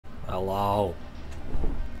Hello.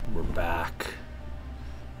 We're back.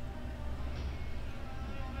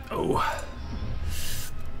 Oh.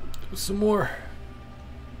 Some more.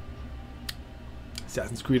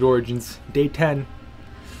 Assassin's Creed Origins, day 10.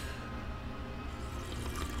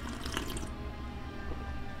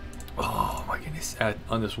 Oh my goodness.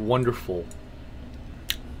 On this wonderful,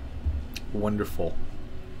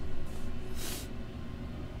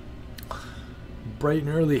 bright and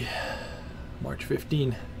early March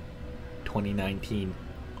 15, 2019.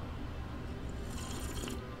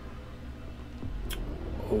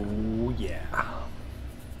 Oh yeah.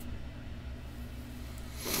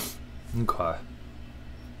 Okay.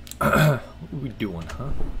 What are we doing,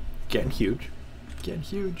 huh? Getting huge. Getting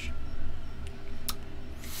huge.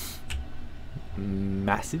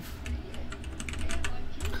 Massive.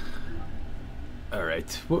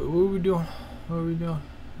 Alright. What are we doing? What are we doing?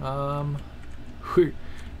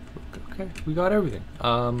 Okay, we got everything.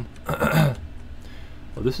 Well,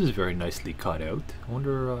 this is very nicely cut out. I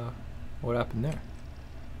wonder what happened there.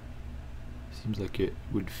 Seems like it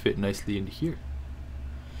would fit nicely into here.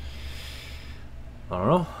 I don't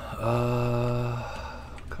know.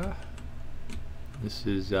 Okay. This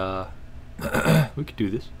is we could do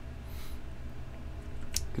this.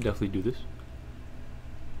 Could definitely do this.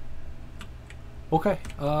 Okay.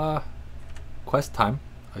 Quest time,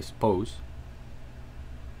 I suppose.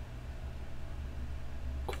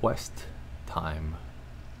 Quest time.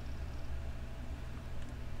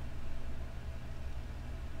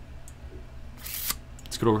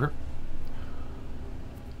 Let's get over here.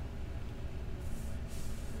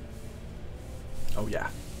 Oh yeah.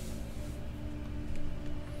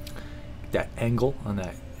 That angle on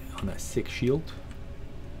that sick shield.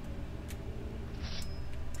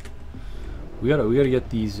 We gotta get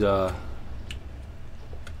these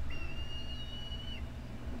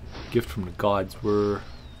gift from the gods. We're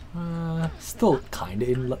still kinda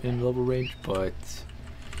in level range, but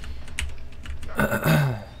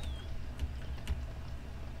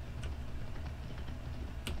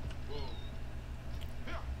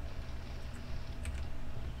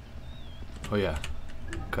oh yeah.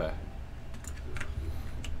 Okay.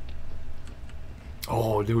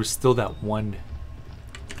 Oh, there was still that one,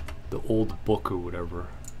 the old book or whatever.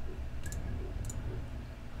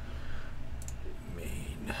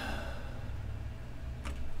 Main.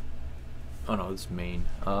 Oh no, it's main.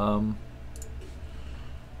 The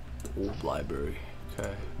old library.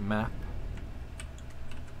 Okay. Map.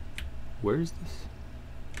 Where is this?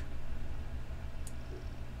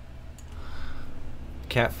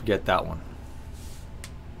 Can't forget that one.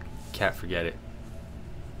 Can't forget it.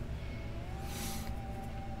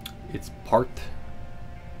 It's parked.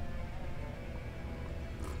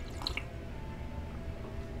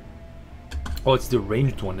 Oh, it's the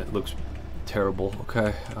ranged one that looks terrible.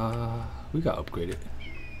 Okay, we gotta upgrade it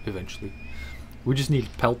eventually. We just need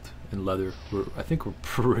pelt and leather. I think we're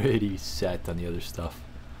pretty set on the other stuff.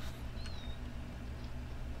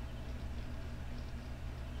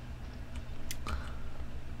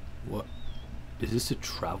 What? Is this a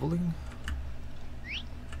traveling?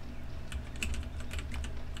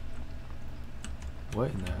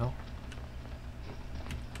 What in the hell?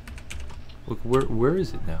 Look, where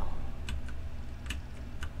is it now?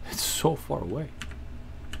 It's so far away.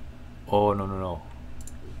 Oh no.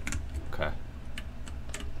 Okay.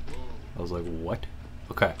 I was like, what?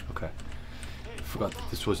 Okay. I forgot that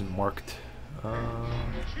this wasn't marked.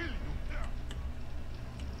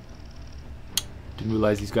 Didn't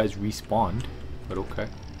realize these guys respawned, but okay.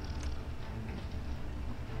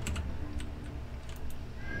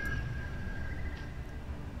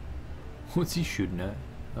 What's he shooting at?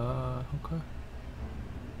 Okay.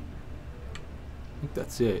 I think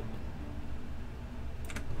that's it.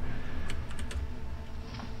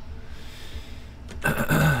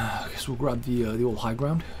 I guess we'll grab the old high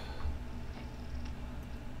ground.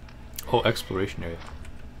 Oh, exploration area.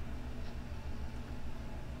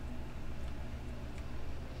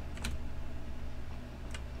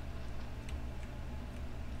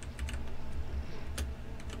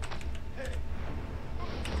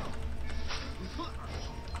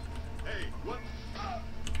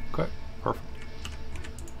 Okay, perfect.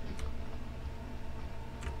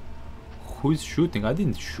 Who's shooting? I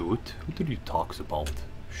didn't shoot. Who did you talk about?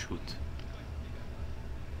 Shoot.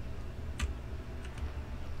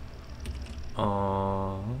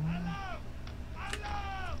 I'm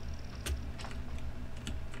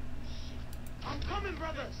coming,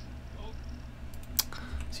 brothers.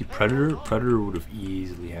 See, Predator would have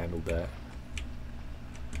easily handled that.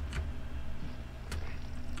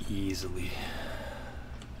 Easily.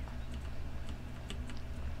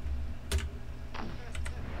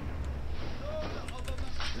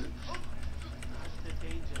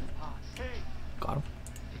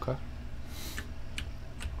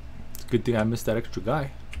 Good thing I missed that extra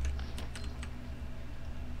guy.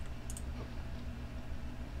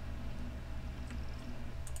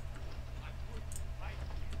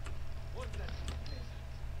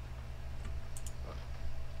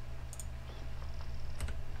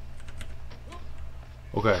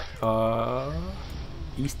 Okay,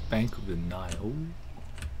 east bank of the Nile.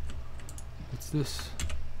 What's this?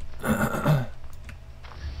 I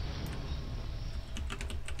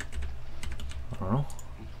don't know.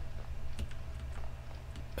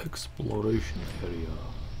 Exploration area.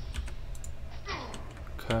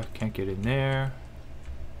 Okay, can't get in there.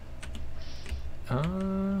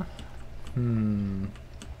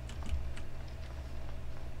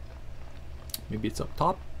 Maybe it's up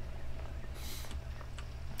top.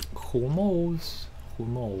 Who knows? Who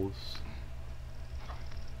knows?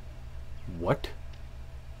 What?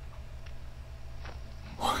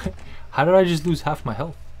 What? How did I just lose half my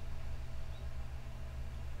health?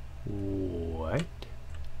 What?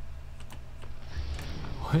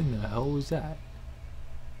 What in the hell was that?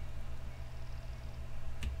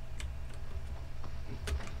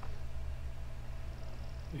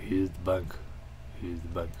 Here's the bank. Here's the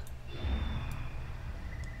bank.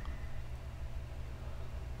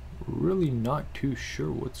 Really not too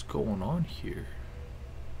sure what's going on here.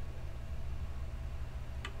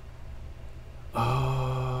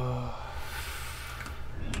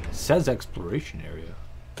 Says exploration area,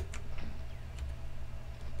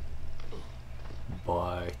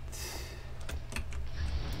 but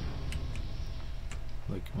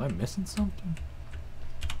like, am I missing something?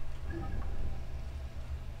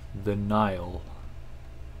 The Nile.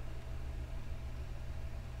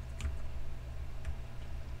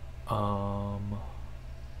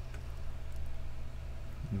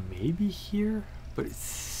 Maybe here, but it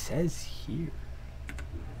says here.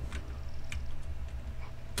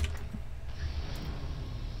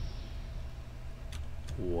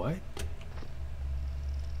 What?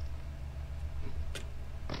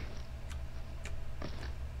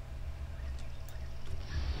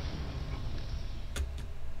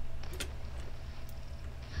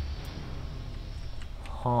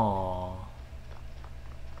 Huh.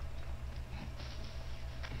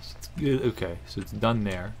 Okay, so it's done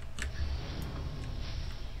there.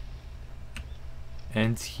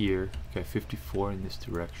 Ends here. Okay, 54 in this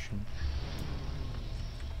direction.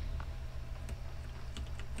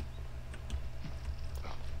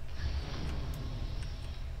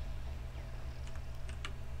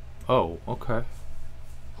 Oh, okay.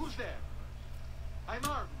 Who's there? I'm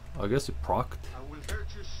armed. I guess it procced. I will hurt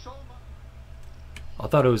you so much. I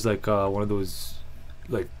thought it was like one of those,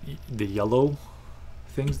 like the yellow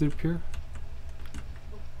things that appear.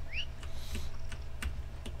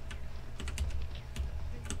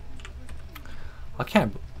 I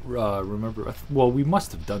can't remember. Well, we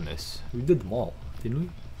must have done this. We did them all, didn't we?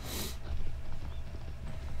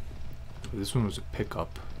 This one was a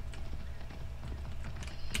pickup.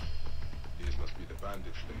 These must be the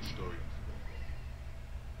bandits the historians.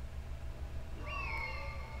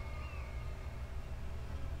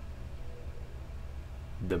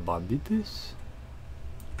 The bandites?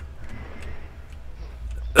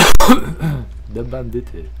 The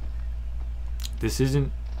bandite. This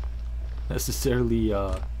isn't necessarily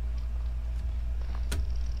okay.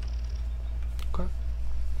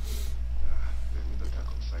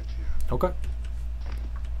 Okay.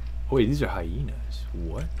 Oh wait, these are hyenas.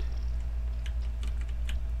 What?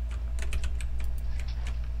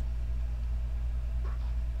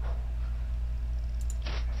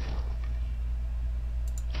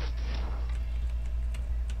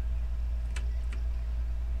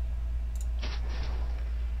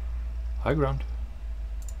 High ground.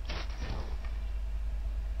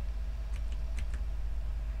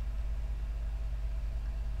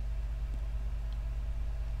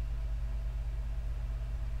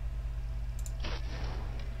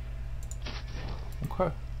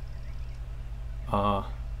 Okay. I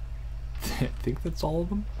think that's all of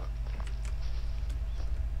them.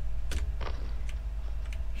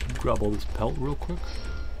 Should grab all this pelt real quick.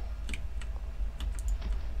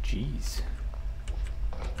 Jeez.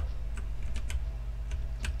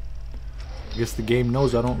 I guess the game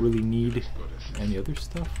knows I don't really need any other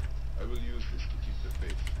stuff. I will use this to keep the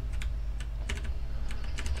faith.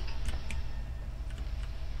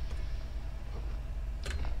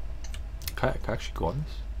 Can I actually go on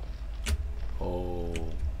this? Oh.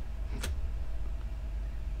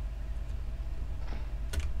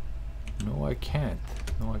 No, I can't.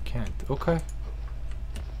 No, I can't. Okay.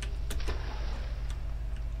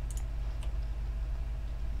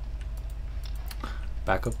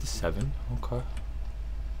 Back up to 7. Okay.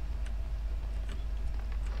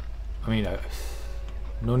 I mean,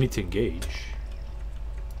 no need to engage.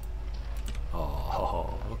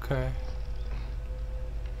 Oh, okay.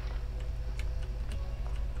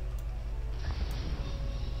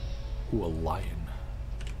 Ooh, a lion.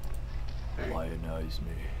 Lionize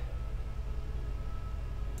me.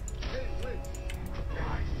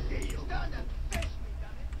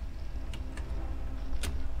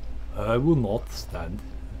 I will not stand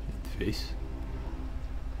in face.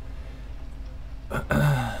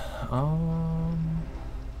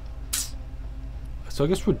 So I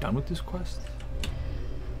guess we're done with this quest.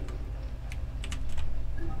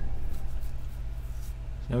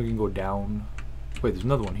 Now we can go down. Wait, there's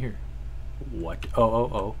another one here. What?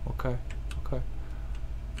 Oh, okay. Okay.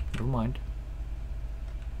 Never mind.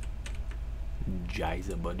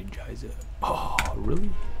 Jiza, buddy, Jiza. Oh, really?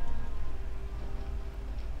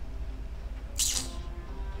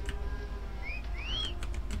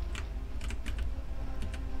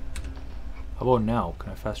 How about now?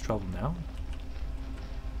 Can I fast travel now?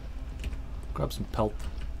 Grab some pelt.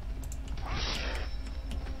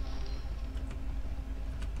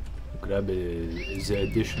 Grab the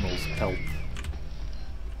additional pelt.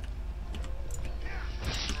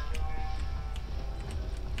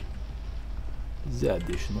 The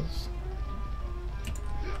additionals.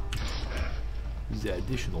 The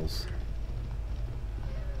additionals.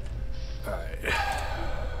 Alright.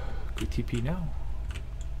 Go TP now.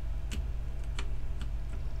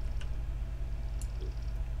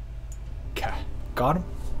 Okay. Got him.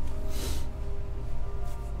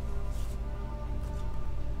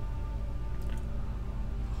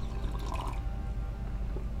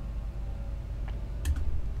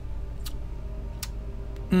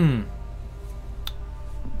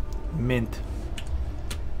 Mint.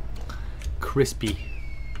 Crispy.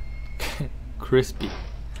 Crispy.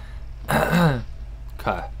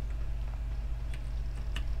 Okay.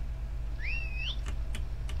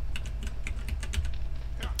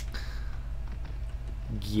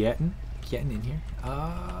 Getting in here.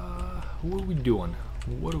 What are we doing?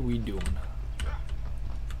 What are we doing?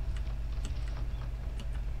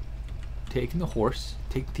 Taking the horse.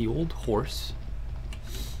 Take the old horse.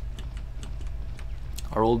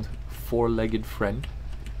 Our old four-legged friend,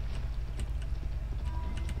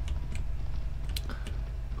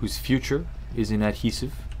 whose future is in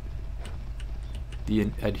adhesive,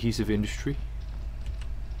 the adhesive industry.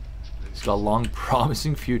 He's got a long,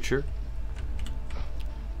 promising future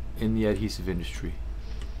in the adhesive industry.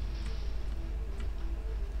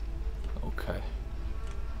 Okay.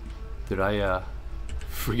 Did I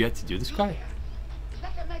forget to do this guy?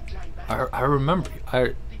 I remember.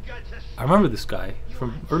 I remember this guy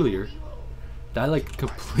from earlier. Did I like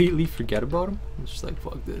completely forget about him? I was just like,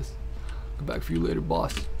 fuck this. Come back for you later,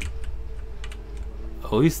 boss.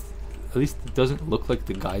 At least it doesn't look like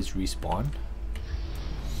the guys respawn.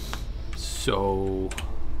 So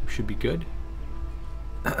we should be good.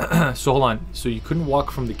 So hold on. So you couldn't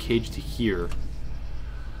walk from the cage to here,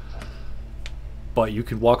 but you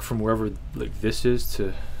can walk from wherever like this is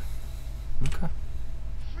to. Okay.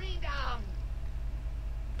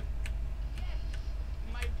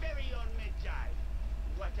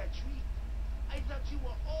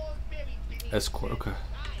 Escort, okay.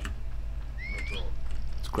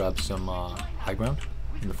 Let's grab some high ground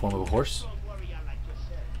in the form of a horse,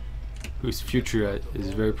 whose future is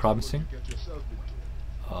very promising.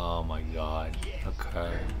 Oh my god.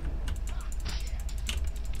 Okay.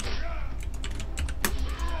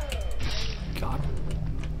 Got him.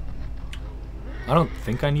 I don't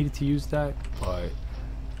think I needed to use that, but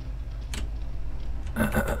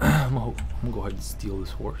I'm gonna go ahead and steal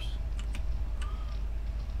this horse.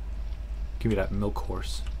 Give me that milk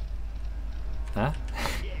horse. Huh?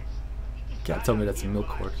 Can't tell me that's a milk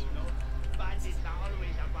horse.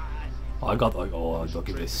 Oh, I got like, oh, look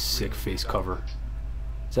at this sick face cover.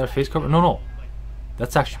 Is that a face cover? No.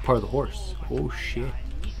 That's actually part of the horse. Oh shit.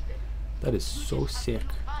 That is so sick.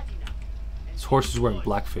 This horse is wearing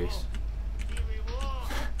blackface.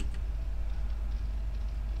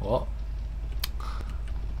 Well,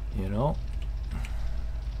 you know.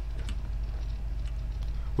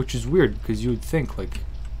 Which is weird, because you would think like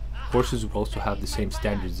horses would also have the same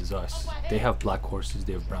standards as us. They have black horses,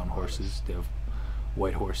 they have brown horses, they have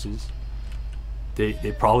white horses.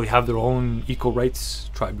 They probably have their own equal rights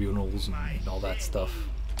tribunals and all that stuff.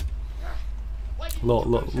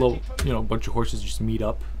 Little, you know, a bunch of horses just meet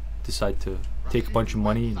up, decide to take a bunch of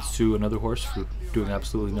money and sue another horse for doing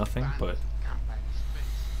absolutely nothing, but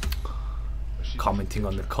commenting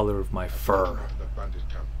on the color of my fur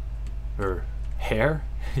or hair.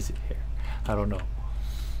 Is it hair? I don't know.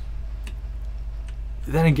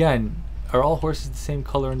 Then again, Are all horses the same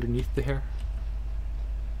color underneath the hair?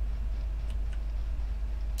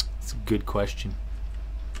 It's a good question.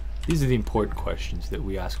 These are the important questions that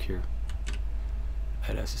we ask here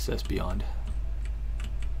at SSSBeyond.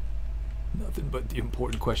 Nothing but the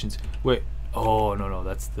important questions. Wait. Oh, no,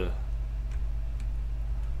 that's the...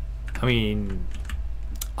 I mean,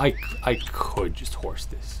 I could just horse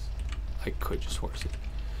this. I could just horse it.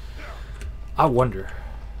 I wonder.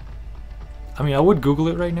 I mean, I would Google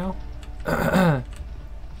it right now.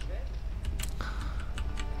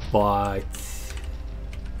 But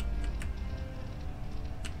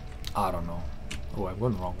I don't know. Oh, I'm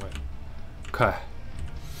going the wrong way. Okay.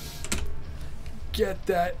 Get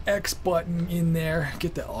that X button in there.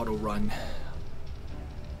 Get the auto run.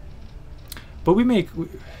 But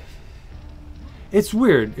it's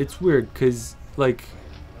weird. It's weird because, like,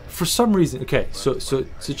 for some reason, okay, so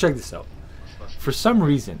check this out. For some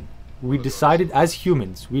reason, we decided, as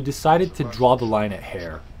humans, to draw the line at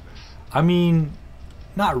hair. I mean,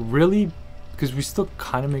 not really, because we still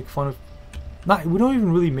kind of make fun of, we don't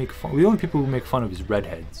even really make fun, the only people we make fun of is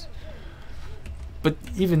redheads. But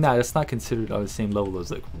even that's not considered on the same level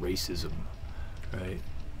as, like, racism, right?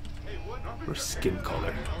 Or skin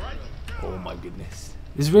color. Oh my goodness.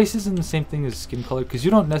 Is racism the same thing as skin color? Because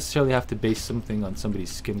you don't necessarily have to base something on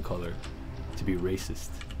somebody's skin color to be racist.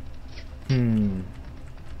 Can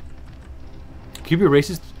you be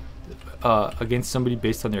racist against somebody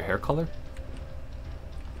based on their hair color?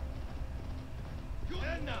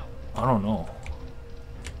 I don't know.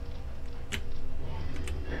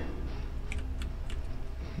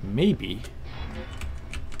 Maybe.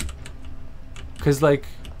 Because, like,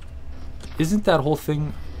 isn't that whole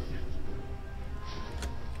thing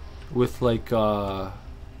with, like,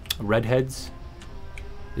 redheads?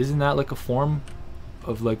 Isn't that like a form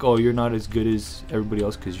of, like, oh, you're not as good as everybody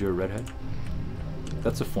else because you're a redhead?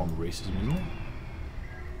 That's a form of racism, isn't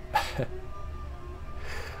it?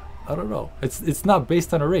 I don't know. It's not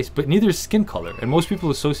based on a race, but neither is skin color. And most people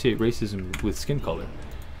associate racism with skin color.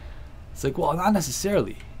 It's like, well, not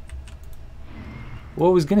necessarily. What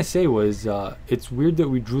I was gonna say was, it's weird that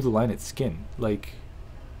we drew the line at skin. Like,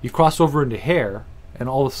 you cross over into hair, and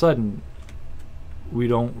all of a sudden, we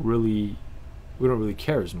don't really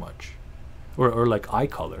care as much, or like eye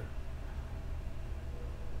color.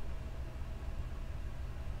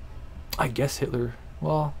 I guess Hitler.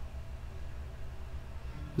 Well,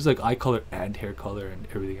 it was like eye color and hair color and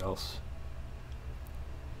everything else.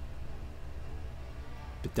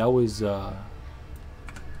 But that was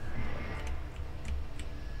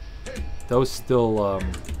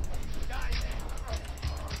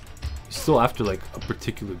still after, like, a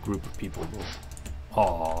particular group of people.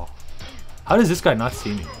 Aww. How does this guy not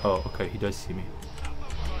see me? Oh, okay, he does see me.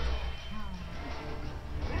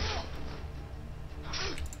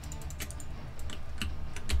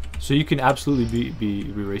 So you can absolutely be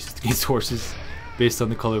racist against horses based on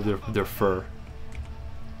the color of their fur.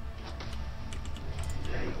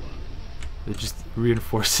 It just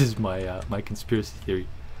reinforces my my conspiracy theory.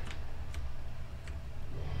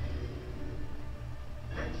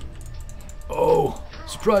 Oh,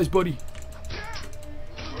 surprise, buddy.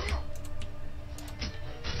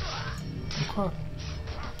 Okay.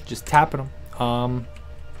 Just tapping him.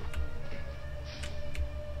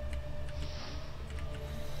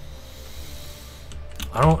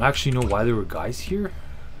 I don't actually know why there were guys here.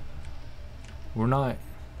 We're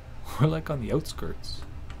like on the outskirts.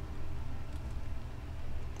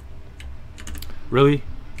 Really?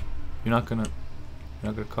 You're not gonna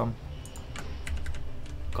come?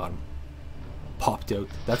 Got him. Popped out.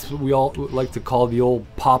 That's what we all like to call the old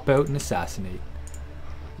pop out and assassinate.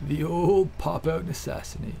 The old pop out and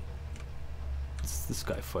assassinate. It's this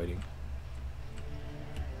guy fighting.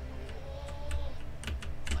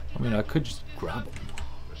 I mean, I could just grab him.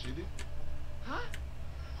 Huh?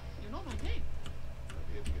 You know my name. I'm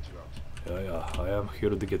here to get you out. Yeah, I am here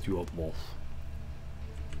to get you out, Wolf.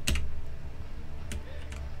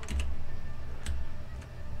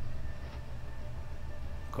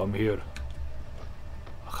 Come here.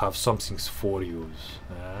 I have something for you.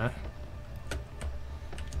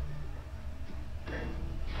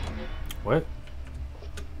 What?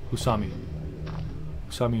 Who saw me?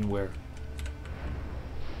 Who saw me and where?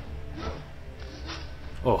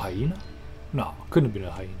 Oh, hyena? No, couldn't have been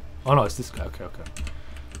a hyena. Oh no, it's this guy. Okay, okay.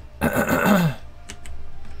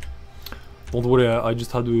 Don't worry, I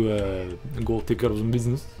just had to go take care of some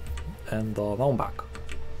business. And now I'm back.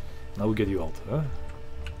 Now we get you out, huh?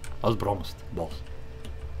 As promised, boss.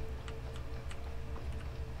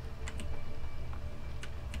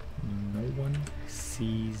 No one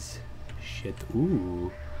sees shit.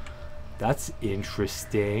 Ooh, that's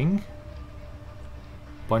interesting.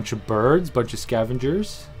 Bunch of birds, bunch of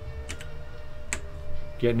scavengers.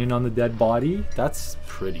 Getting in on the dead body. That's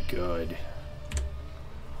pretty good.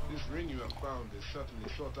 This ring you have found is certainly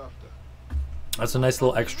sought after. That's a nice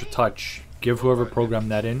little extra touch. Give whoever programmed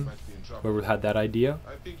that in, Might be in trouble. whoever had that idea,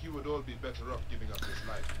 I think you would all be better off giving up this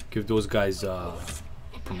life. give those guys a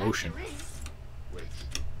promotion. Wait.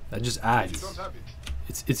 That just You adds. don't have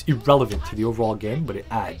it. It's irrelevant to the overall game, but it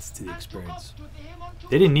adds to the experience.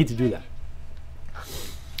 They didn't need to do that.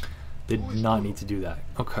 They did not need to do that.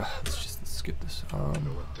 Okay, let's skip this. I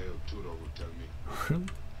know what tale Turo will tell me. Really?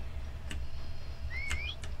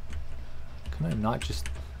 Can I not just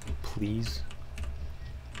please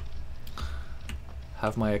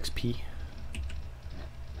have my XP? There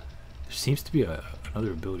seems to be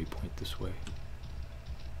another ability point this way.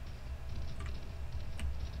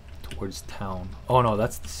 Towards town. Oh no,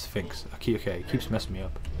 that's the Sphinx. Okay, it keeps messing me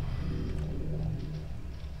up.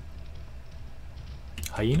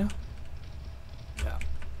 Hyena? Yeah.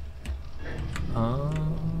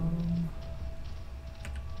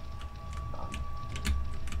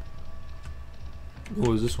 What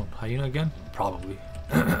was this one? Hyena again? Probably.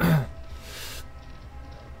 I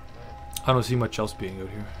don't see much else being out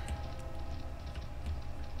here.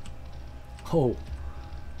 Oh,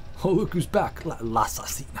 look who's back. La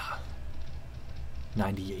Assassina.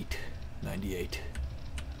 98.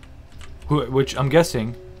 Which I'm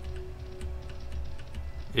guessing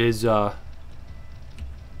is 2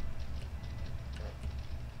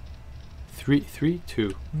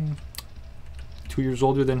 years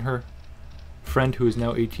older than her friend, who is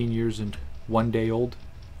now 18 years and 1 day old.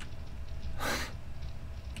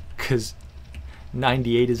 Because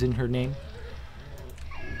 98 is in her name.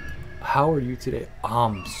 How are you today?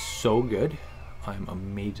 I'm so good. I'm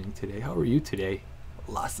amazing today. How are you today?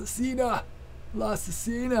 La Assassina.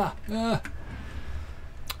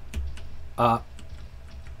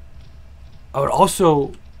 I would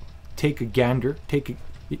also take a gander.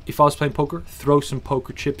 If I was playing poker, throw some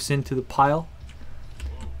poker chips into the pile.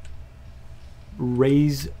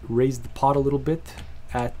 Raise the pot a little bit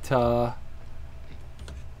at the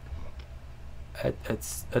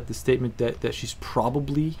statement that she's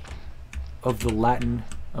probably of the Latin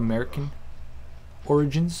American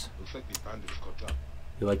origins. Looks like the bandits caught up.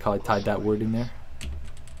 You like how I tied that word in there?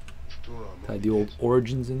 Turo among Tied the old thieves.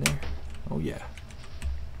 origins in there. Oh yeah.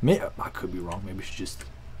 I could be wrong. Maybe she just.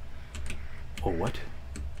 Oh what?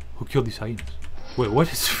 Who killed these hyenas? Wait,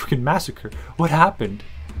 what is freaking massacre? What happened?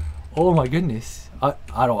 Oh my goodness! I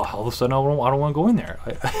don't. All of a sudden, I don't want to go in there.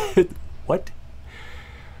 What?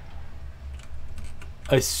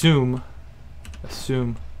 Assume.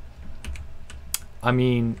 I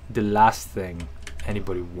mean, the last thing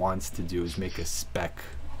anybody wants to do is make a spec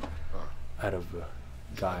out of a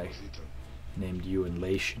guy Was eaten. named Ewan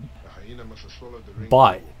Lation. The hyena must have swallowed the ring.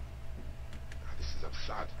 But This is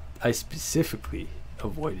absurd. I specifically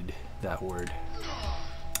avoided that word.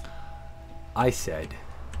 I said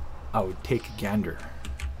I would take a gander.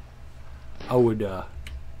 I would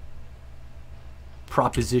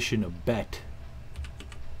proposition a bet.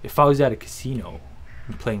 If I was at a casino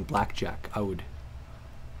and playing blackjack, I would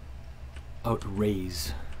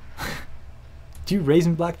raise. Do you raise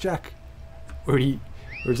in blackjack? Or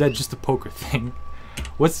is that just a poker thing?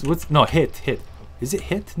 What's no hit? Is it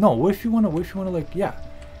hit? No, what if you wanna like, yeah.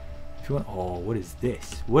 If you want, oh, what is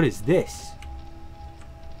this?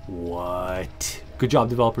 What? Good job,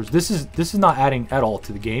 developers. This is not adding at all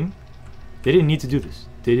to the game. They didn't need to do this.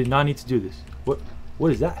 They did not need to do this.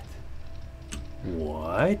 What is that?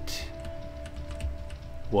 What?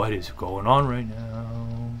 What is going on right now?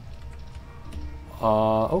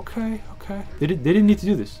 Okay. They didn't need to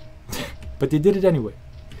do this. But they did it anyway.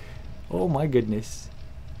 Oh my goodness.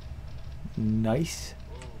 Nice.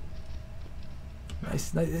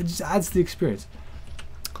 It just adds to the experience.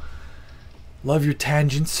 Love your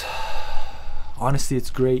tangents. Honestly, it's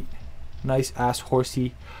great. Nice ass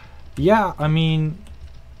horsey. Yeah, I mean,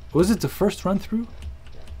 was it the first run through?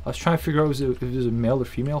 I was trying to figure out if it was a male or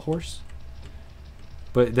female horse.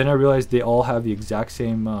 But then I realized they all have the exact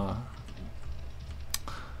same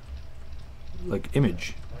like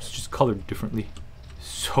image. It's just colored differently.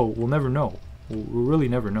 So we'll never know. We'll really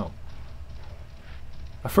never know.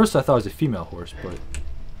 At first I thought it was a female horse, but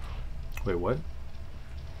wait, what?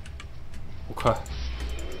 Okay.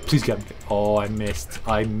 Please get me. Oh, I missed.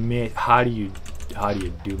 How do you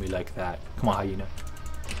do me like that? Come on, hyena.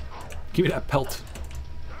 Give me that pelt.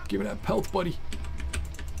 Give me that pelt, buddy.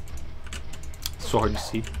 So hard to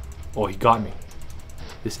see. Oh, he got me.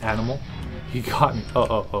 This animal. He got me.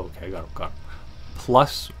 Oh, okay, I got him.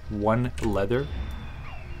 +1 leather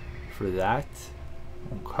for that.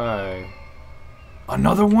 Okay.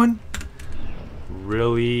 Another one?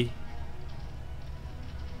 Really?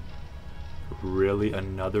 Really?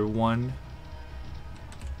 Another one?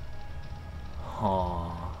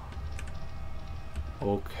 Huh.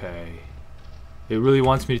 Okay. It really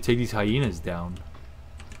wants me to take these hyenas down.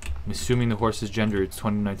 I'm assuming the horse's gender. It's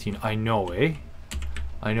 2019. I know, eh?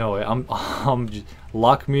 I know, eh? I'm just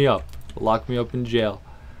lock me up in jail.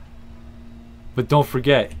 But don't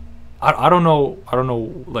forget, I don't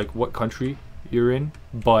know like what country you're in,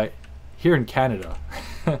 but here in Canada,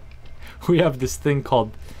 we have this thing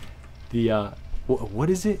called the what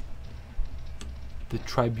is it? The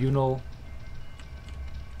tribunal.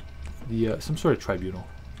 The some sort of tribunal,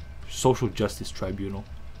 social justice tribunal,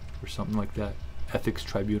 or something like that. Ethics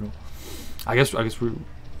tribunal. I guess we're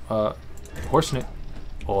horsing it.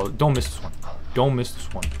 Oh, don't miss this one. Don't miss this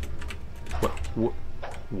one.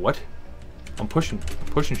 What? I'm pushing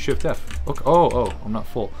Shift F. Okay. Oh, I'm not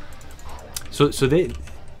full. So they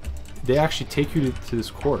actually take you to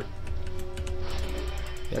this court.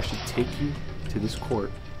 They actually take you to this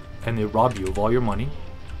court, and they rob you of all your money,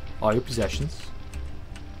 all your possessions.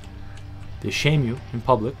 They shame you in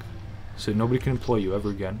public, so nobody can employ you ever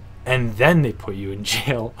again. And then they put you in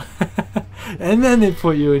jail. And then they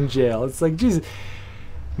put you in jail. It's like, Jesus.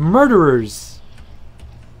 Murderers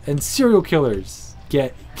and serial killers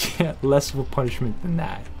get less of a punishment than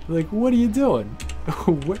that. Like, what are you doing?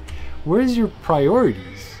 Where's your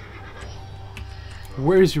priorities?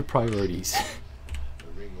 Where's your priorities?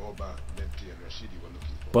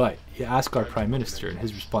 But you ask our Prime Minister, and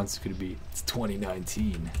his response is going to be, it's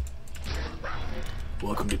 2019.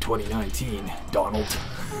 Welcome to 2019, Donald.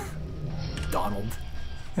 Donald.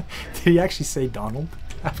 Did he actually say Donald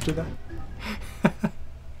after that?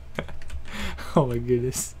 Oh my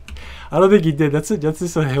goodness. I don't think he did. That's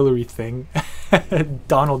just a Hillary thing.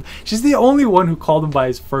 Donald. She's the only one who called him by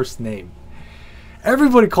his first name.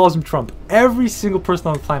 Everybody calls him Trump. Every single person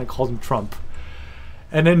on the planet calls him Trump.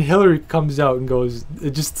 And then Hillary comes out and goes,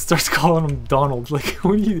 it just starts calling him Donald. Like,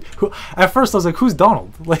 at first I was like, who's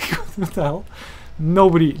Donald? Like, what the hell?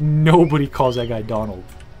 Nobody calls that guy Donald.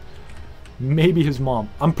 Maybe his mom.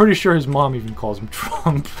 I'm pretty sure his mom even calls him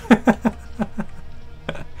Trump.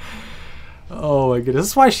 Oh my goodness.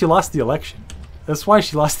 That's why she lost the election. That's why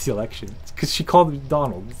she lost the election. Because she called him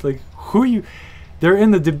Donald. It's like, who are you? They're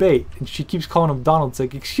in the debate, and she keeps calling him Donald. It's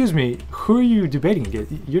like, excuse me, who are you debating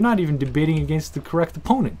against? You're not even debating against the correct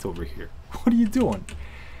opponent over here. What are you doing?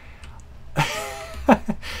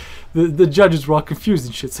 the judges were all confused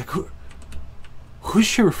and shit. It's like, who's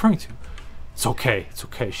she referring to? It's okay. It's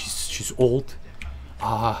okay. She's old.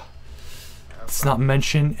 Let's not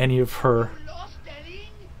mention any of her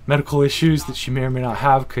medical issues that she may or may not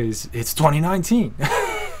have, because it's 2019.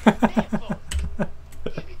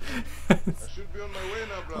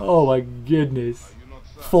 Oh my goodness.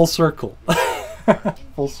 Full circle.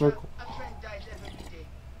 Full circle.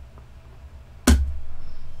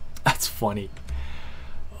 That's funny.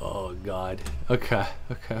 Oh god. Okay,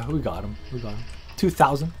 we got him.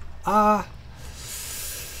 2,000. I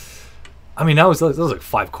mean, that was like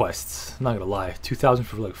 5 quests. I'm not gonna lie. 2,000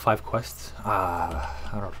 for like 5 quests. I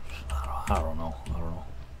don't know.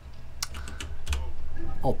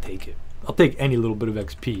 I'll take it. I'll take any little bit of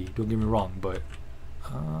XP. Don't get me wrong, but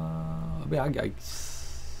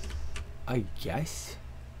I guess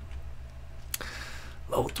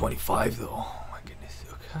level 25 though. Oh my goodness.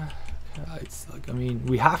 Okay. It's like, I mean,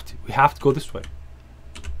 we have to go this way.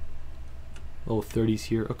 Level 30's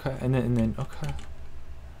here. Okay, and then okay.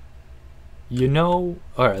 You know,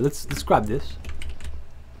 all right. Let's grab this,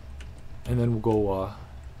 and then we'll go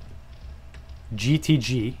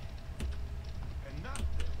GTG.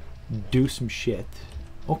 Do some shit.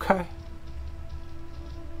 Okay.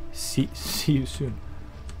 See you soon.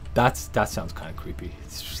 That sounds kind of creepy.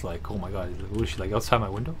 It's just like, oh my god, what is she, like outside my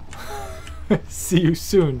window? See you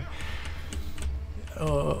soon.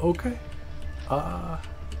 Okay.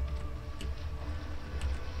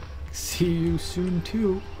 See you soon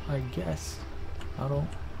too, I guess. I don't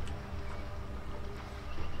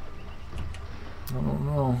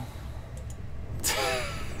know.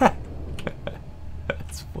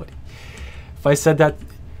 That's funny. If I said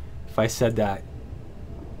that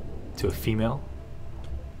to a female,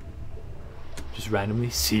 just randomly,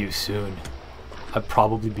 see you soon, I'd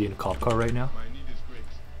probably be in a cop car right now.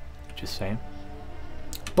 Just saying.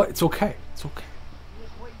 But it's okay. It's okay.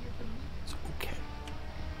 It's okay.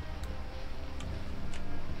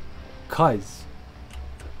 Cause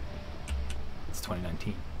it's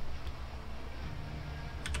 2019.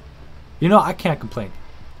 You know, I can't complain.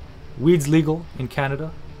 Weed's legal in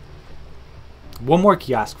Canada. What more can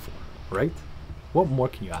you ask for, right? What more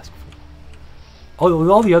can you ask for? with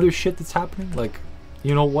all the other shit that's happening, like,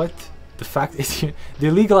 you know what? The fact is,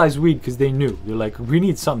 they legalized weed because they knew. They're like, we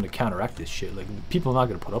need something to counteract this shit. Like, people are not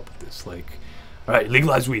gonna put up with this. Like, all right,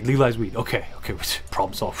 legalize weed, legalize weed. Okay,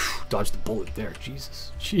 problem solved. Dodged the bullet there.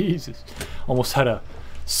 Jesus. Almost had a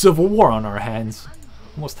civil war on our hands.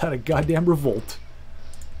 Almost had a goddamn revolt.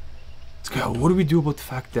 Let's go. What do we do about the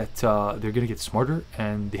fact that they're gonna get smarter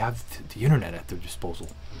and they have the internet at their disposal?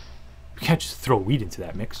 We can't just throw weed into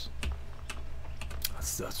that mix.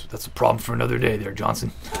 That's a problem for another day there,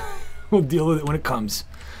 Johnson. We'll deal with it when it comes.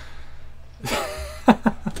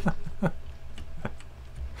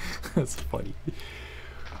 That's funny.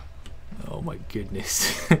 Oh my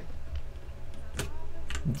goodness.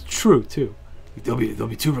 True too. They'll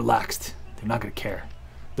be too relaxed. They're not gonna care.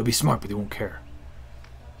 They'll be smart, but they won't care.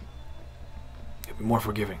 They'll be more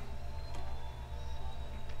forgiving.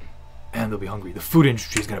 And they'll be hungry. The food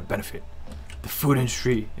industry is gonna benefit. The food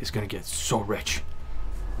industry is gonna get so rich.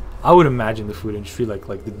 I would imagine the food industry, like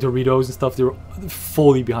the Doritos and stuff, they're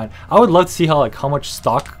fully behind. I would love to see how much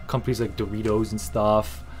stock companies like Doritos and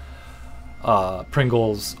stuff,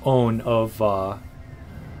 Pringles own of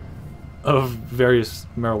various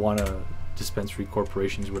marijuana dispensary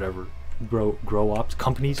corporations, whatever, grow ops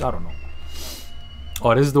companies. I don't know.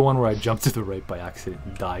 Oh, this is the one where I jumped to the right by accident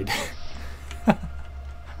and died.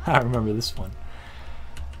 I remember this one.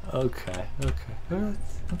 Okay,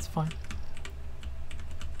 that's fine.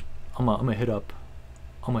 I'm gonna hit up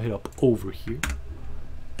over here,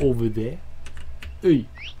 over there. Hey,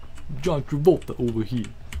 John Travolta over here.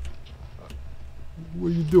 What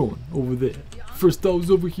are you doing over there? First I was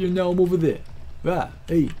over here, now I'm over there. Ah,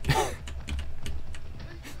 hey.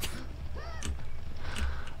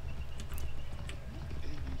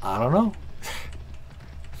 I don't know.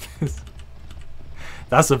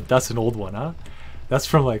 That's an old one, huh? That's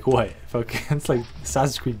from like what? Fucking, it's like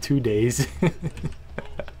Assassin's Creed 2 days.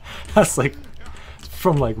 That's like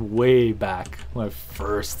from like way back when I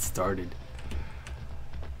first started.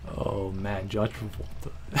 Oh man, John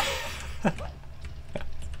Travolta.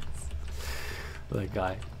 That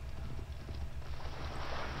guy.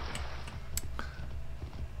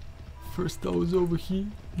 First I was over here,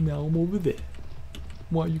 now I'm over there.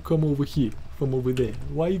 Why you come over here from over there?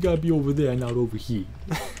 Why you gotta be over there and not over here?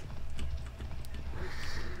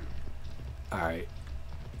 Alright.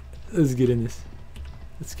 Let's get in this.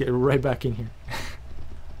 Let's get right back in here.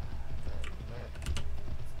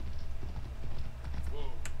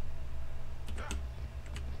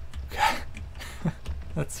 Okay.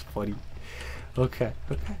 That's funny. Okay.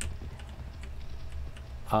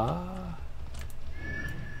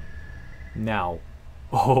 Now.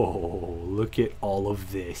 Oh, look at all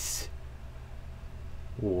of this.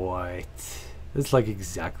 What? That's like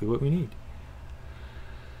exactly what we need.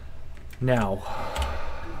 Now.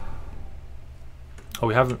 Oh,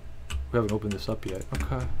 we haven't opened this up yet.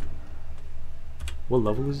 Okay. What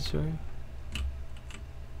level is this area?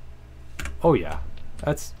 Oh yeah,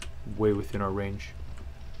 that's way within our range.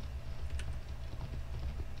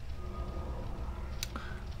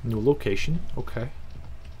 New location. Okay.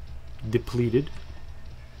 Depleted.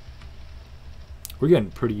 We're getting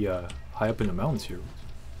pretty high up in the mountains here.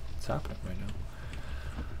 What's happening right now?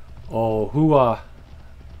 Oh,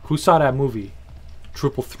 who saw that movie?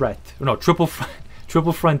 Triple Threat. No, Triple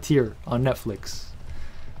Frontier on Netflix.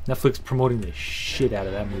 Netflix promoting the shit out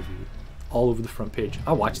of that movie all over the front page.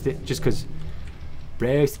 I watched it just because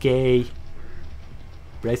Bresky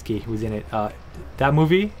was in it. That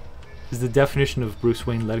movie is the definition of Bruce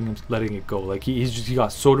Wayne letting it go. Like he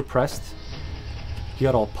got so depressed. He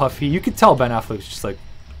got all puffy. You could tell Ben Affleck was just like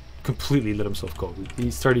completely let himself go. He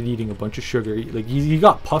started eating a bunch of sugar. He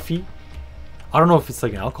got puffy. I don't know if it's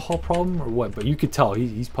like an alcohol problem or what, but you could tell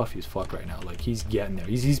he's puffy as fuck right now. Like he's getting there.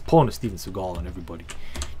 He's pulling a Steven Seagal on everybody.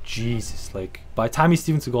 Jesus, like by the time he's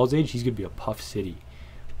Steven Seagal's age, he's gonna be a puff city.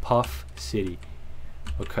 Puff city.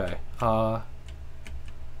 Okay.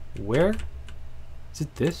 Where? Is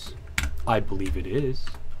it this? I believe it is.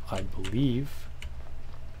 I believe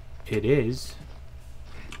it is.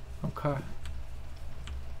 Okay.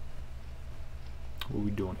 What are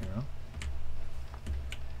we doing here, huh?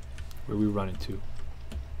 Where are we running to?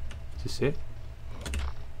 Is this it?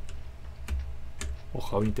 Oh,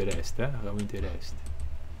 how interesta, how interesta.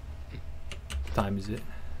 What time is it?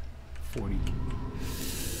 40.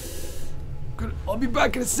 Good. I'll be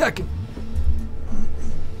back in a second.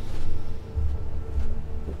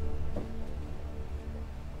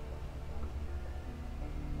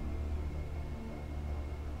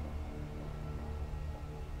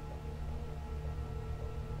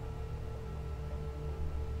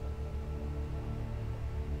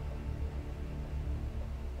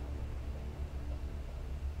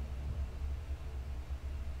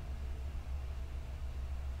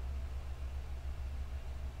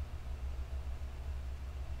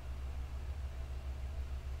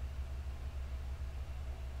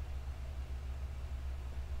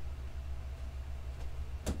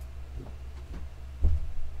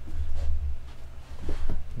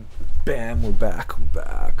 Bam, we're back. We're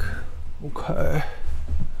back. Okay.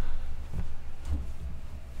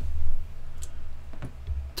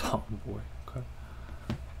 Tomboy. Okay.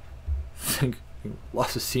 I think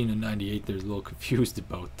lost a scene in '98. There's a little confused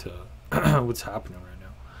about what's happening right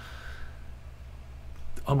now.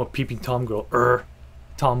 I'm a peeping Tom girl.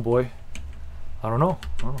 Tomboy. I don't know.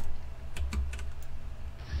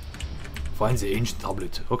 Finds the ancient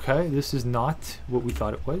tablet. Okay, this is not what we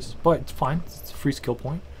thought it was, but it's fine. It's a free skill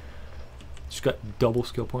point. Just got double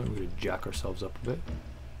skill point. We're gonna jack ourselves up a bit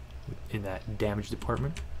in that damage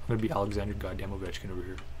department. I'm gonna be Alexander goddamn Ovechkin over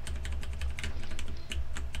here.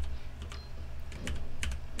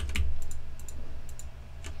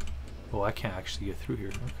 Oh, I can't actually get through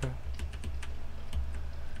here. Okay.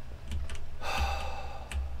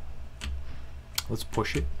 Let's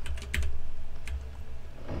push it.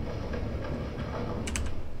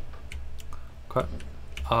 Okay.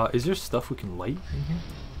 Is there stuff we can light in here?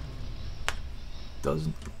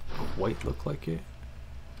 Doesn't quite look like it.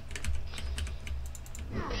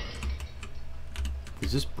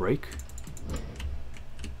 Does this break?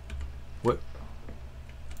 What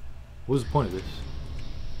was the point of this?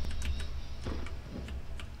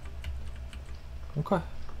 Okay.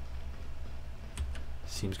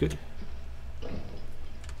 Seems good.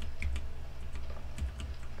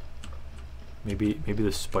 Maybe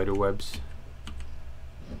the spider webs.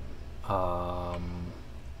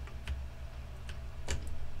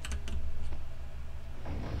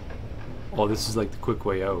 Oh, this is like the quick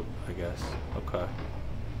way out, I guess. Okay.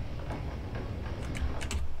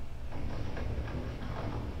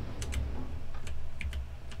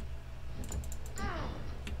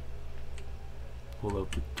 Pull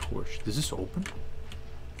out the torch. Does this open?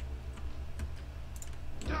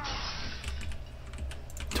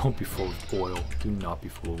 Don't be full of oil. Do not be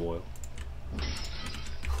full of oil.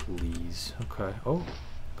 Please. Okay. Oh,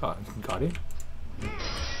 got it.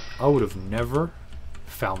 I would have never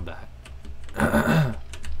found that.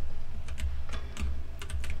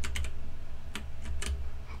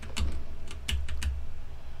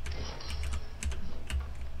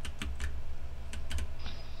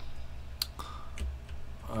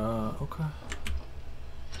 Okay.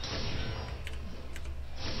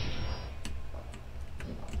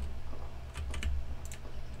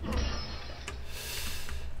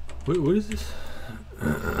 Wait, what is this?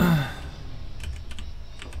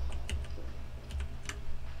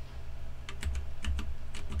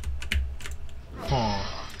 Huh.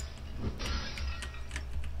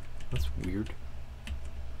 That's weird.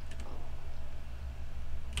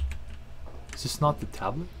 Is this not the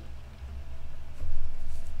tablet?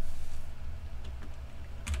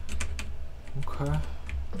 Okay.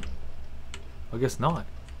 I guess not.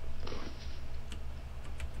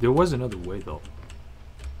 There was another way though.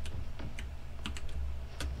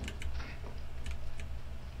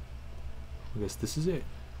 I guess this is it.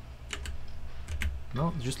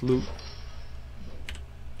 No, just loot.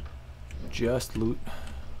 Just loot.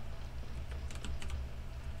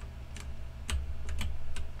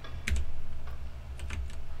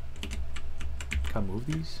 Can I move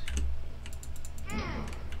these?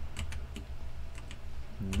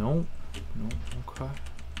 No. No, okay.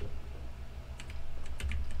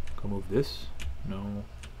 Can I move this? No.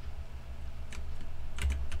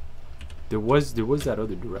 There was that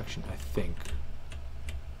other direction, I think.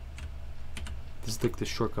 This is like the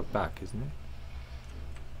shortcut back, isn't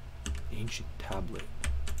it? Ancient tablet.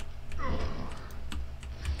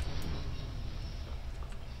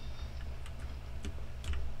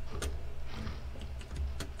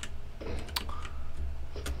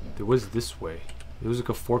 There was this way. There was like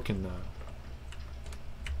a fork in the...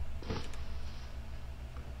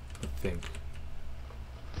 I think.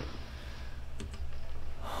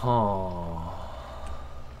 Huh.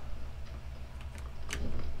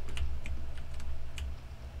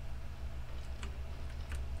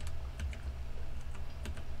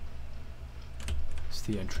 It's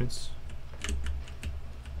the entrance. Can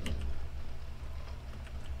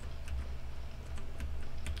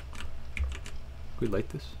we light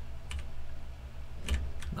this?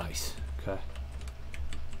 Nice. Okay.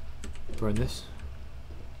 Burn this.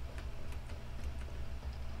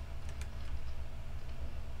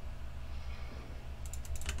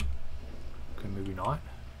 Okay, maybe not.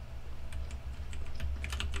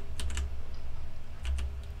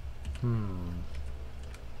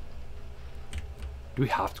 Do we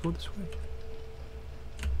have to go this way?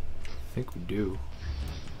 I think we do.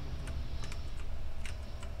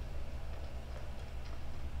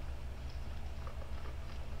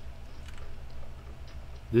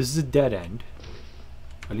 This is a dead end.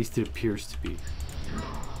 At least it appears to be.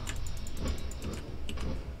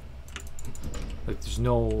 Like there's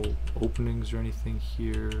no openings or anything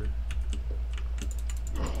here.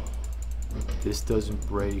 This doesn't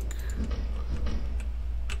break.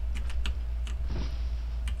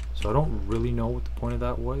 So I don't really know what the point of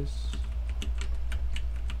that was.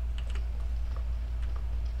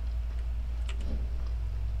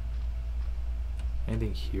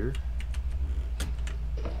 Anything here?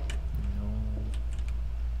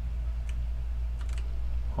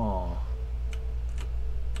 No. Huh.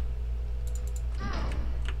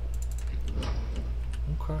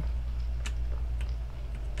 Okay.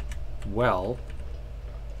 Well.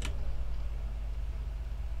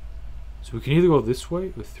 So we can either go this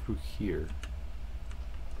way or through here.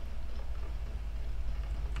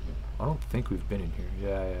 I don't think we've been in here.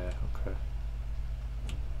 Yeah, okay.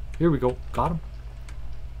 Here we go. Got him.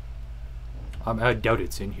 I doubt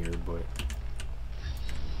it's in here, but...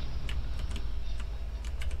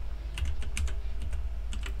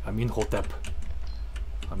 I mean Hotep.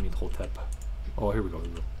 Oh, here we go.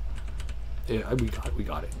 Yeah, we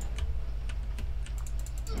got it.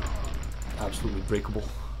 Absolutely breakable.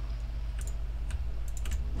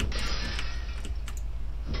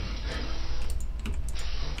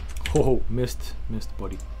 Oh, missed,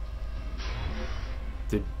 buddy.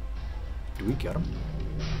 Did we get him?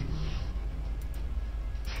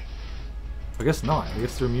 I guess not. I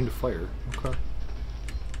guess they're immune to fire. Okay.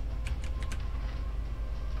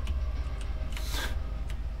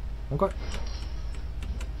 Okay.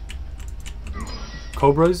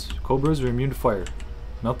 Cobras are immune to fire.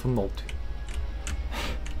 Melt to molt.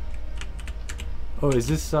 Oh, is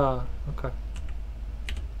this okay.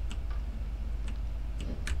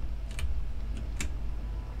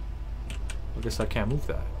 I guess I can't move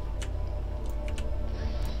that.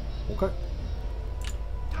 Okay.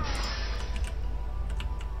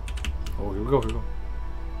 Oh, here we go,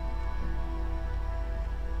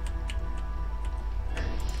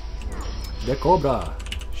 The Cobra.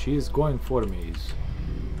 She is going for me.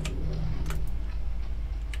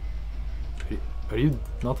 Are you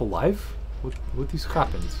not alive? What this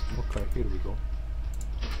happens? Okay, here we go.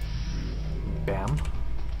 Bam.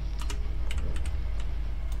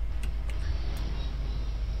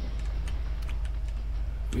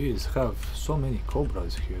 We have so many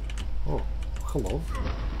cobras here. Oh, hello.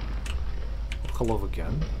 Hello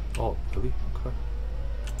again. Oh, really? Okay.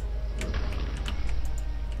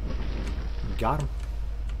 Got him.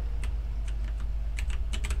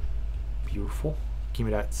 Beautiful. Give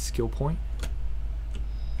me that skill point.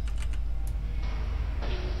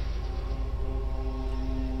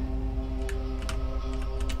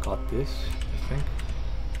 Got this, I think.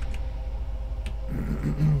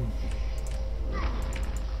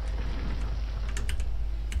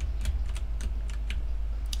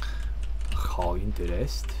 How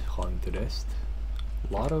interest.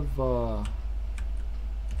 A lot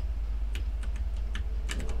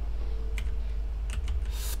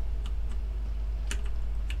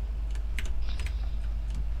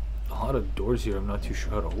of doors here I'm not too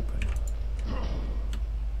sure how to open.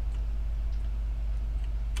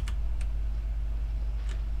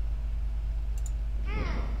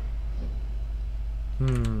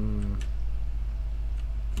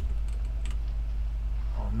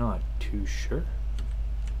 I'm not too sure.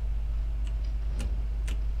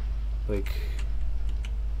 Like,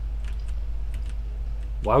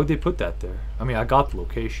 why would they put that there? I mean, I got the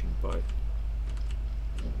location, but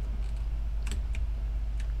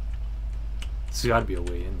there's gotta be a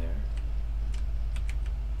way in there.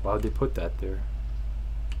 Why would they put that there?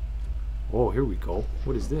 Oh, here we go.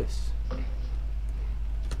 What is this? Oh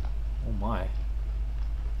my.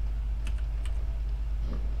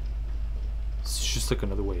 It's just like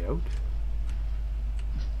another way out.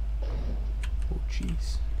 Oh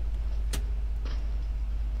jeez.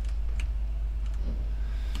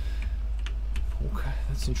 Okay,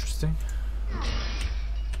 that's interesting.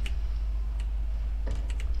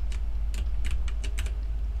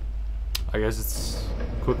 I guess it's a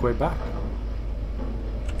quick way back.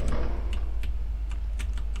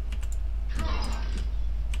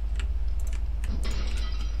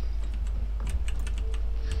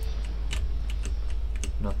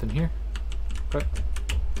 Nothing here. Okay.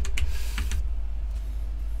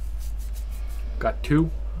 Got two.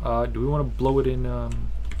 Do we want to blow it in? Do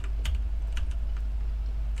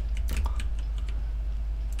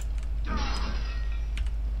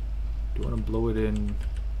you want to blow it in?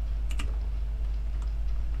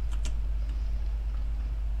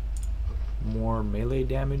 More melee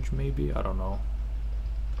damage, maybe? I don't know.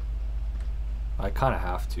 I kind of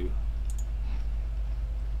have to.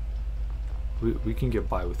 We can get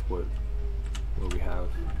by with what we have.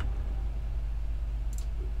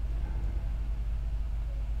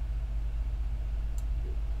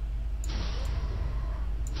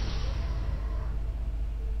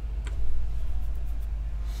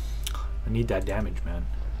 need that damage, man.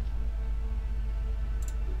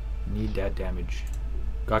 Need that damage.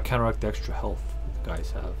 Gotta counteract the extra health that the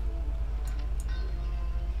guys have.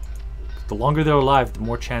 The longer they're alive, the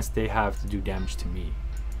more chance they have to do damage to me.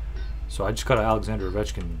 So I just gotta Alexander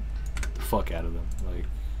Ovechkin the fuck out of them. Like,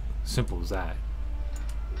 simple as that.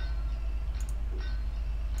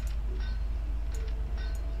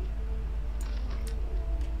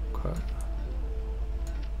 Okay.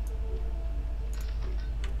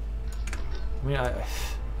 I mean, I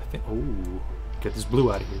think. Oh, get this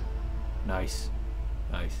blue out of here. Nice,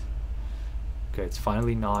 nice. Okay, it's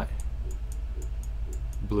finally not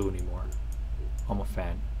blue anymore. I'm a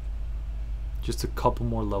fan. Just a couple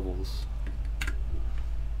more levels.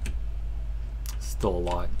 Still a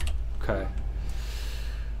lot. Okay.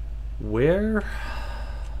 Where?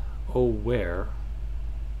 Oh, where?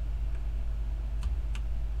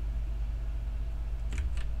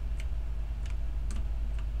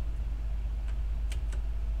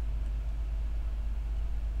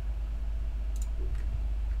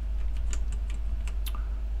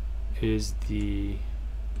 Is the...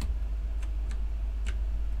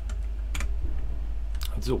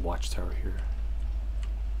 There's a watchtower here.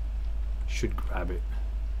 Should grab it.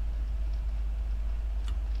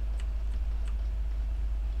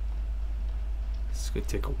 It's gonna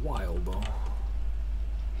take a while though.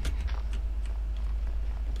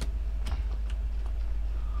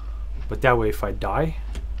 But that way if I die,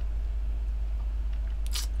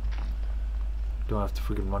 don't have to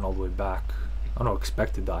freaking run all the way back. I don't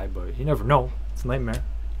expect to die, but you never know. It's a nightmare.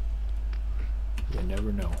 You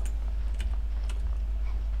never know.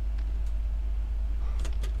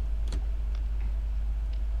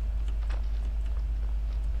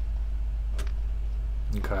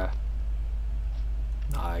 Okay.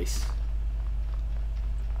 Nice.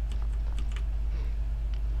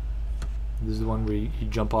 This is the one where you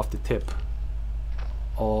jump off the tip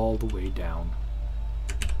all the way down.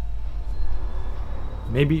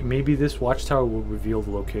 Maybe this watchtower will reveal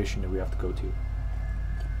the location that we have to go to.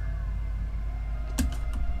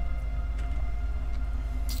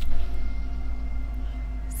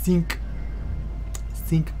 Sync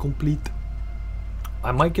complete.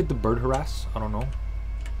 I might get the bird harass. I don't know.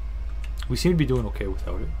 We seem to be doing okay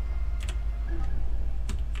without it.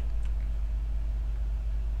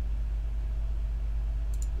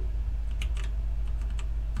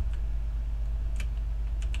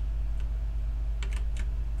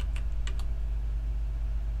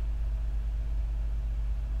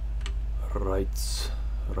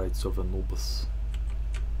 Rights of Anubis.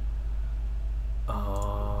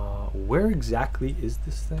 Where exactly is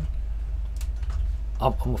this thing?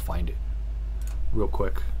 I'm gonna find it real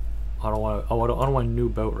quick. I don't want to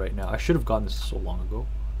noob out right now. I should have gotten this so long ago.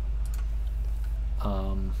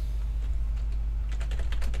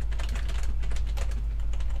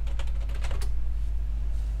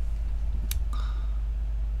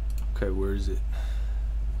 Okay, where is it?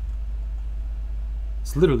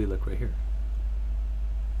 It's literally like right here.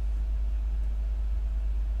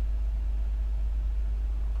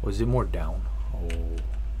 Oh, is it more down? Oh,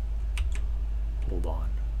 hold on.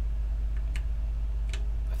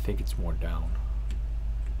 I think it's more down.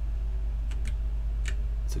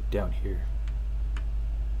 It's like down here.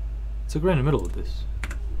 It's like right in the middle of this.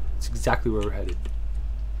 It's exactly where we're headed.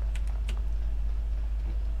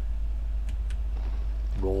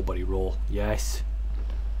 Roll, buddy, roll. Yes.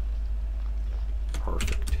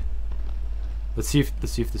 Perfect. Let's see if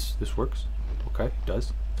this works. Okay, it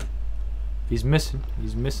does. He's missing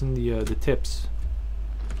the tips.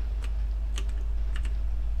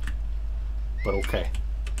 But okay.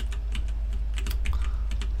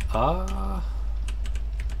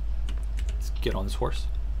 Let's get on this horse.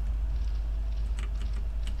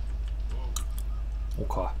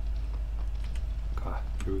 Okay. Okay,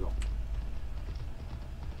 here we go.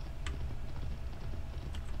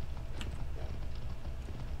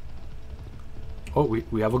 Oh,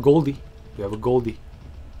 we have a Goldie. We have a Goldie.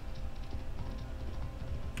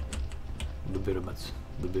 The pyramids.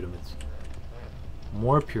 The pyramids.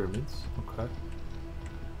 More pyramids. Okay.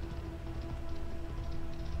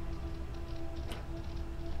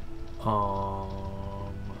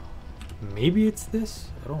 Maybe it's this?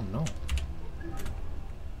 I don't know.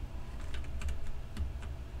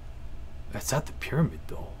 It's at the pyramid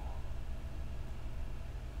though.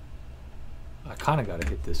 I kind of gotta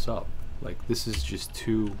hit this up. Like this is just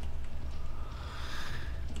too.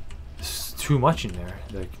 This is too much in there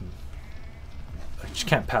that I just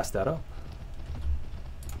can't pass that up.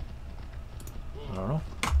 I don't know.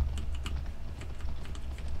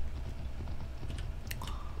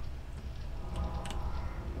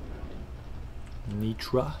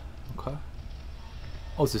 Nitra. Okay.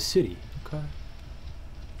 Oh, it's a city. Okay.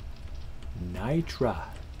 Nitra.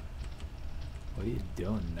 What are you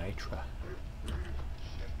doing, Nitra?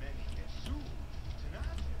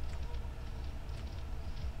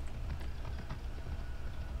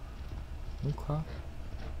 Okay.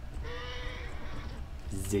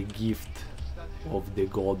 The gift of the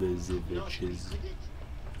goddess, which is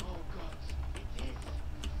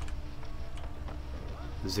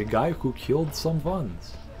the guy who killed some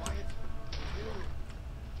ones.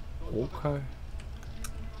 Okay.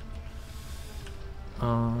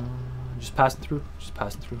 Just passing through. Just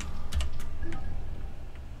passing through.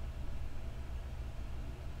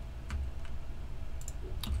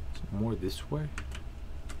 Some more this way?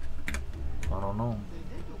 I don't know.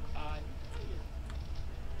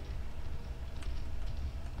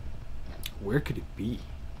 Where could it be?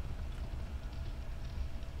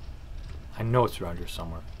 I know it's around here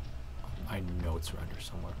somewhere. I know it's around here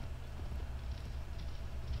somewhere.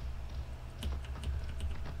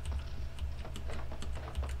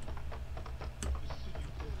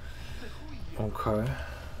 Okay.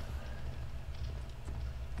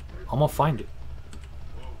 I'm gonna find it.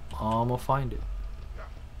 I'm gonna find it.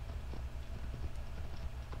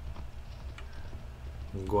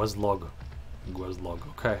 Gozlog. Gozlog.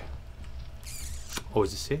 Okay. Oh,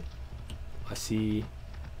 is this it? I see.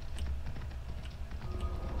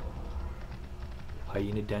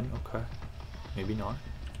 Hyena den. Okay. Maybe not.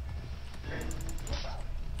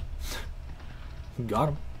 Got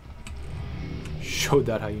him. Showed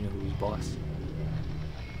that hyena who was boss.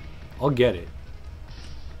 I'll get it.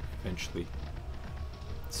 Eventually.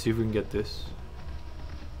 Let's see if we can get this.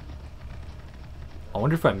 I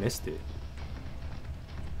wonder if I missed it.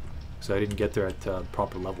 Because I didn't get there at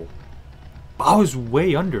proper level. But I was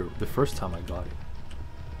way under the first time I got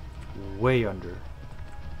it. Way under.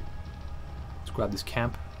 Let's grab this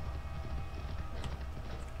camp.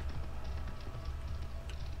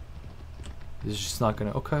 This is just not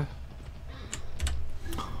gonna... Okay.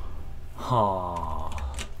 Huh.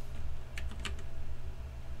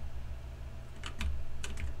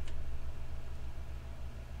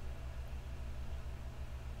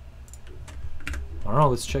 I don't know,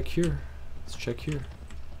 let's check here. Let's check here.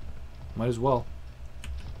 Might as well.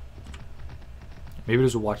 Maybe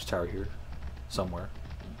there's a watchtower here. Somewhere.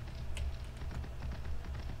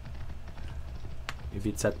 Maybe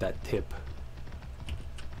it's at that tip.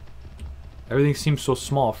 Everything seems so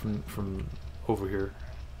small from over here.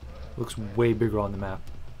 Looks way bigger on the map.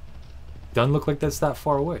 Doesn't look like that's that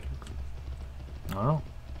far away. I don't know.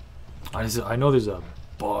 I know there's a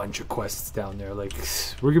bunch of quests down there. Like,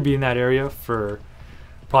 we're gonna be in that area for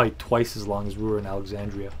probably twice as long as we were in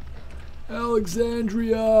Alexandria.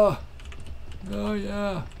 Alexandria! Oh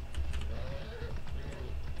yeah.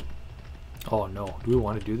 Oh no. Do we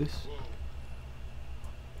want to do this?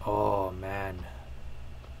 Oh man.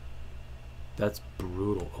 That's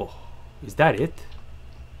brutal. Oh. Is that it?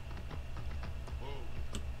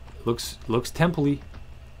 Looks temple-y.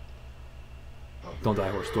 Don't die,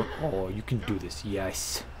 horse. Don't. Oh, you can do this.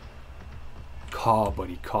 Yes. Caw,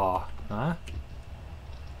 buddy. Caw. Huh?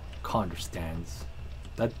 Caw understands.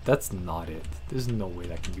 That's not it. There's no way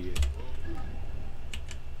that can be it.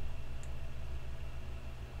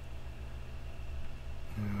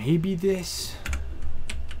 Maybe this.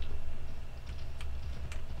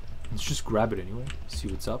 Let's just grab it anyway. See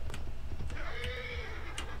what's up.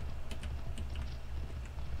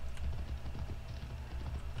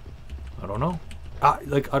 I don't know. I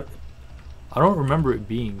don't remember it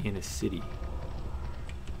being in a city.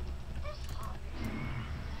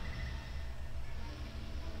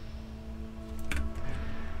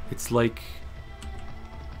 It's like...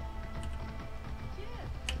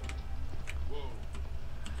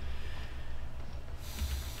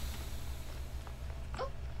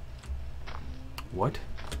 What?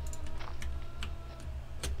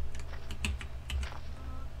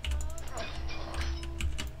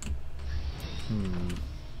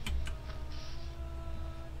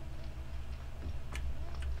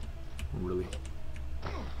 Really?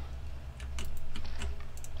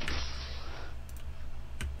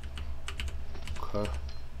 Okay.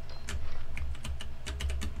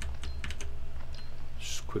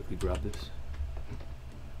 Just quickly grab this.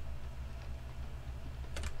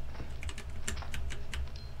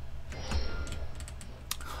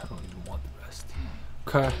 I don't even want the rest.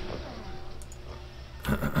 Okay.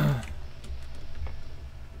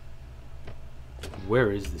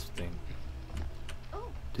 Where is this thing?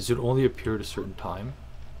 Does it only appear at a certain time?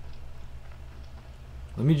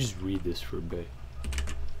 Let me just read this for a bit.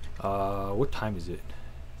 What time is it?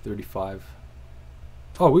 35.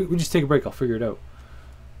 Oh, we just take a break. I'll figure it out.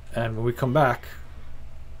 And when we come back,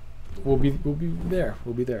 we'll be there.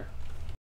 We'll be there.